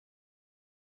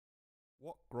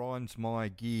What grinds my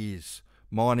gears?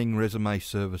 Mining resume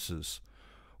services.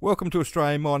 Welcome to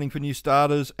Australian Mining for New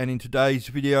Starters, and in today's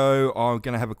video I'm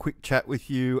going to have a quick chat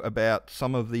with you about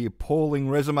some of the appalling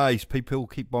resumes people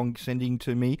keep on sending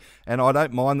to me. And I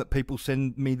don't mind that people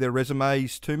send me their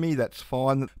resumes to me, that's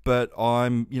fine, but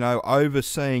I'm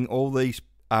overseeing all these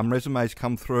resumes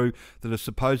come through that are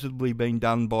supposedly being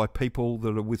done by people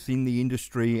that are within the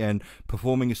industry and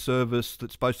performing a service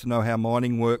that's supposed to know how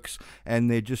mining works,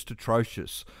 and they're just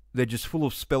atrocious. They're just full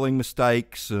of spelling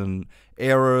mistakes and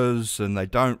errors, and they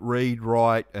don't read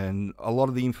right, and a lot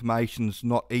of the information's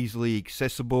not easily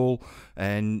accessible,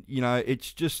 and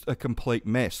it's just a complete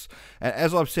mess. And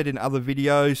as I've said in other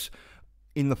videos,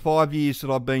 in the 5 years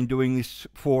that I've been doing this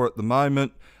for at the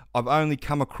moment, I've only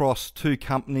come across two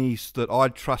companies that I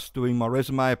trust doing my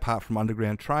resume apart from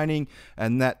underground training,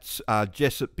 and that's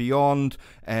Jess at Beyond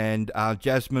and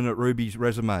Jasmine at Ruby's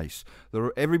Resumes.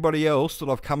 Everybody else that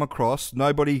I've come across,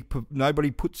 nobody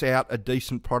puts out a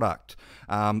decent product.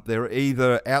 They're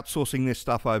either outsourcing their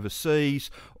stuff overseas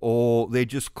or they're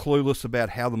just clueless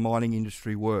about how the mining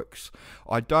industry works.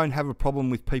 I don't have a problem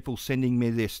with people sending me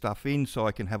their stuff in so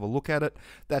I can have a look at it.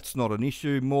 That's not an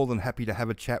issue. More than happy to have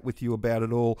a chat with you about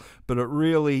it all. But it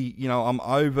really, I'm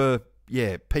over,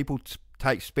 people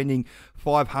spending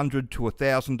 $500 to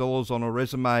 $1,000 on a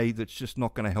resume that's just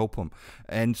not going to help them.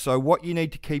 And so what you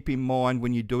need to keep in mind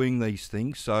when you're doing these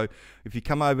things, so if you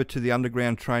come over to the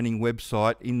underground training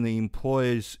website, in the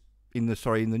employers, in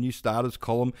the new starters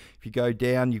column, if you go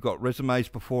down, you've got resumes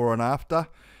before and after.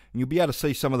 And you'll be able to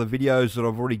see some of the videos that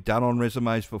I've already done on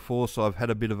resumes before, so I've had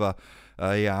a bit of a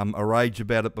rage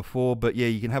about it before, but yeah,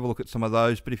 you can have a look at some of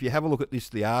those. But if you have a look at this,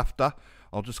 the after,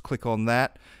 I'll just click on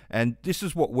that, and this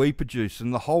is what we produce.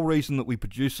 And the whole reason that we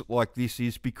produce it like this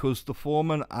is because the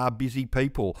foremen are busy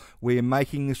people. We're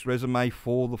making this resume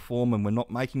for the foreman. We're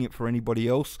not making it for anybody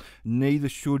else. Neither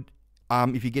should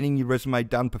if you're getting your resume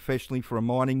done professionally for a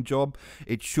mining job,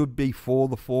 it should be for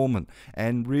the foreman.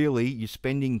 And really, you're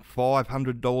spending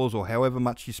 $500 or however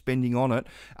much you're spending on it,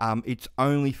 it's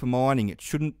only for mining. It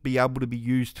shouldn't be able to be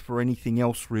used for anything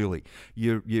else, really.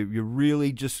 You're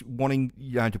really just wanting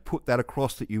to put that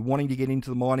across, that you're wanting to get into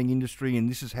the mining industry, and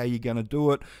this is how you're going to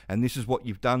do it, and this is what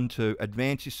you've done to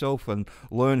advance yourself and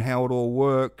learn how it all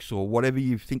works, or whatever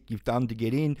you think you've done to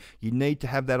get in. You need to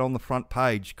have that on the front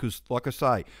page because, like I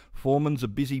say, foremen are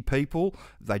busy people.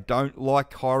 They don't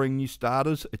like hiring new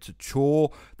starters. It's a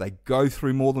chore. They go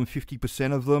through more than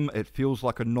 50% of them. It feels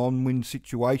like a non-win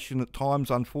situation at times,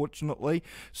 unfortunately.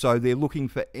 So they're looking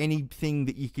for anything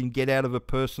that you can get out of a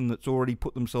person that's already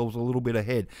put themselves a little bit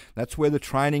ahead. That's where the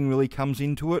training really comes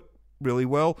into it really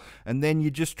well. And then you're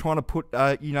just trying to put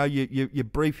your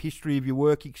brief history of your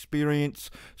work experience,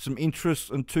 some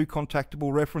interests, and two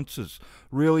contactable references.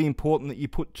 Really important that you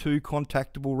put two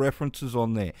contactable references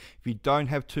on there. If you don't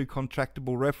have two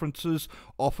contactable references,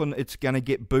 often it's going to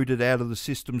get booted out of the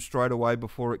system straight away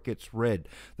before it gets read.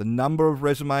 The number of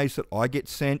resumes that I get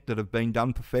sent that have been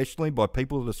done professionally by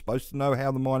people that are supposed to know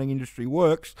how the mining industry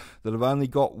works, that have only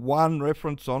got one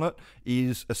reference on it,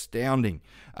 is astounding.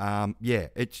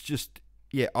 It's just,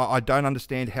 I don't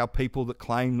understand how people that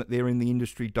claim that they're in the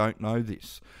industry don't know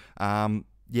this.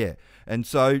 And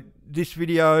so this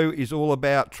video is all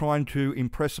about trying to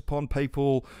impress upon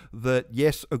people that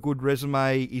yes, a good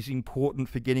resume is important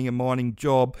for getting a mining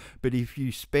job, but if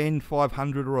you spend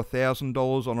 $500 or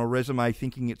 $1,000 on a resume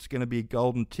thinking it's going to be a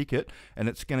golden ticket and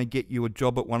it's going to get you a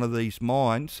job at one of these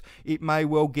mines, it may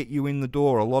well get you in the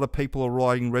door. A lot of people are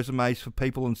writing resumes for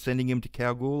people and sending them to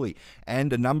Kalgoorlie,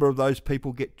 and a number of those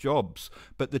people get jobs.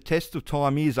 But the test of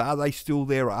time is, are they still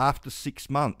there after 6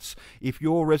 months? If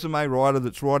your resume writer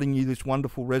that's writing you this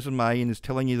wonderful resume and is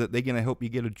telling you that they're going to help you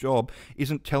get a job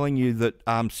isn't telling you that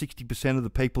 60% of the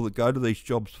people that go to these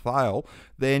jobs fail,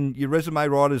 then your resume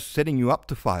writer's setting you up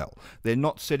to fail. They're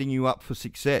not setting you up for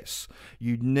success.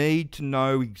 You need to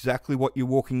know exactly what you're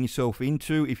walking yourself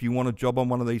into if you want a job on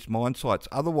one of these mine sites.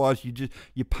 Otherwise,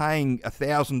 you're paying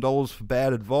 $1,000 for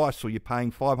bad advice, or you're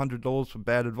paying $500 for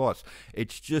bad advice.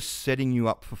 It's just setting you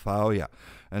up for failure.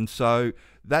 And so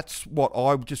that's what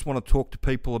I just want to talk to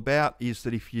people about, is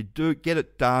that if you do get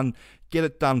it done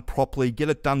properly, get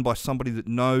it done by somebody that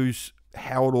knows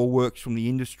how it all works from the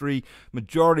industry.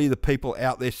 Majority of the people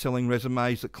out there selling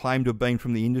resumes that claim to have been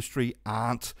from the industry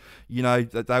aren't.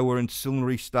 That they were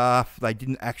ancillary staff. They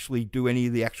didn't actually do any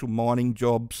of the actual mining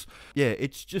jobs.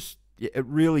 It's just yeah, it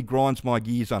really grinds my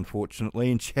gears,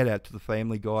 unfortunately. And shout out to the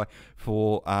Family Guy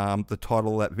for the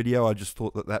title of that video. I just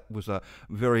thought that that was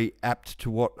very apt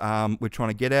to what we're trying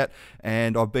to get at.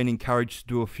 And I've been encouraged to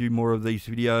do a few more of these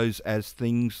videos as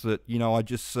things that, you know, I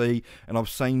just see and I've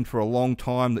seen for a long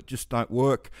time that just don't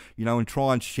work, you know, and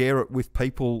try and share it with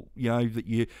people, you know, that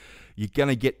you're going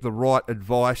to get the right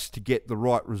advice to get the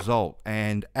right result.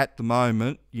 And at the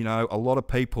moment, you know, a lot of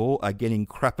people are getting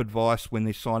crap advice when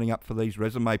they're signing up for these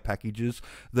resume packages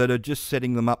that are just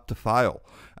setting them up to fail.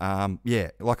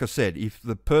 Yeah, like I said, if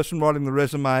the person writing the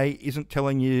resume isn't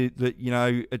telling you that, you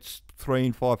know, it's 3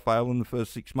 and 5 fail in the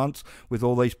first 6 months with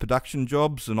all these production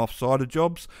jobs and off-sider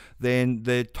jobs, then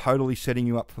they're totally setting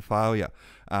you up for failure.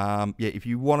 Yeah, if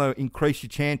you want to increase your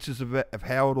chances of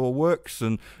how it all works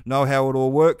and know how it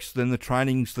all works, then the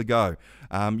training's the go.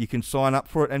 You can sign up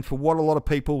for it, and for what a lot of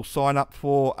people sign up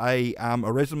for a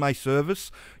resume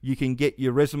service, you can get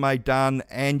your resume done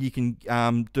and you can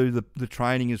do the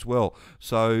training as well.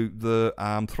 So the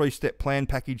 3-step plan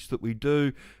package that we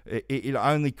do, it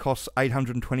only costs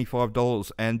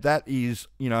 $825, and that is,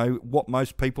 you know, what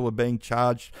most people are being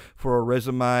charged for a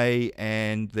resume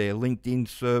and their LinkedIn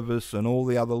service and all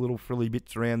the other little frilly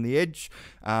bits around the edge.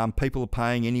 People are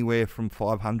paying anywhere from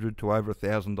 $500 to over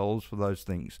 $1,000 for those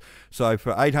things. So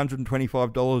for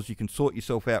 $825, you can sort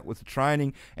yourself out with the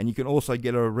training, and you can also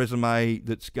get a resume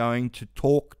that's going to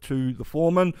talk to the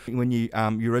foreman when you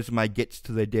your resume gets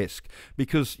to their desk.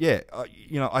 Because yeah,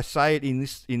 you know, I say it in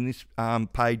this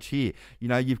page here. You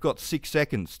know, you've got 6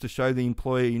 seconds to show the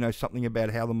employer, you know, something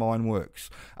about how the mine works.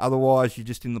 Otherwise, you're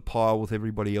just in the pile with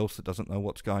everybody else that doesn't know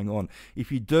what's going on.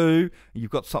 If you do,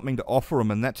 you've got something to offer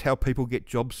them, and that's how people get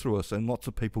jobs through us, and lots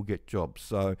of people get jobs.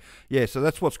 So yeah, so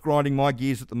that's what's grinding my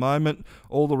gears at the moment.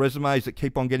 All the resumes that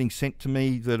keep on getting sent to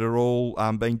me that are all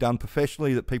being done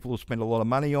professionally, that people have spent a lot of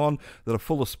money on, that are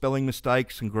full of spelling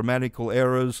mistakes and grammatical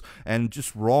errors and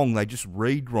just wrong. They just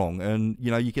read wrong, and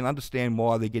you know, you can understand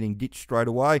why they're getting ditched straight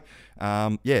away.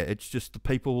 Yeah, it's just the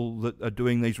people that are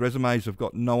doing these resumes have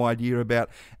got no idea about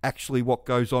actually what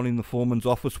goes on in the foreman's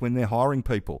office when they're hiring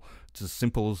people. It's as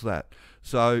simple as that.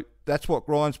 So that's what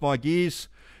grinds my gears.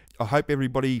 I hope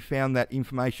everybody found that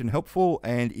information helpful,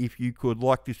 and if you could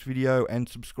like this video and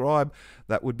subscribe,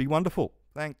 that would be wonderful.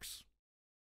 Thanks.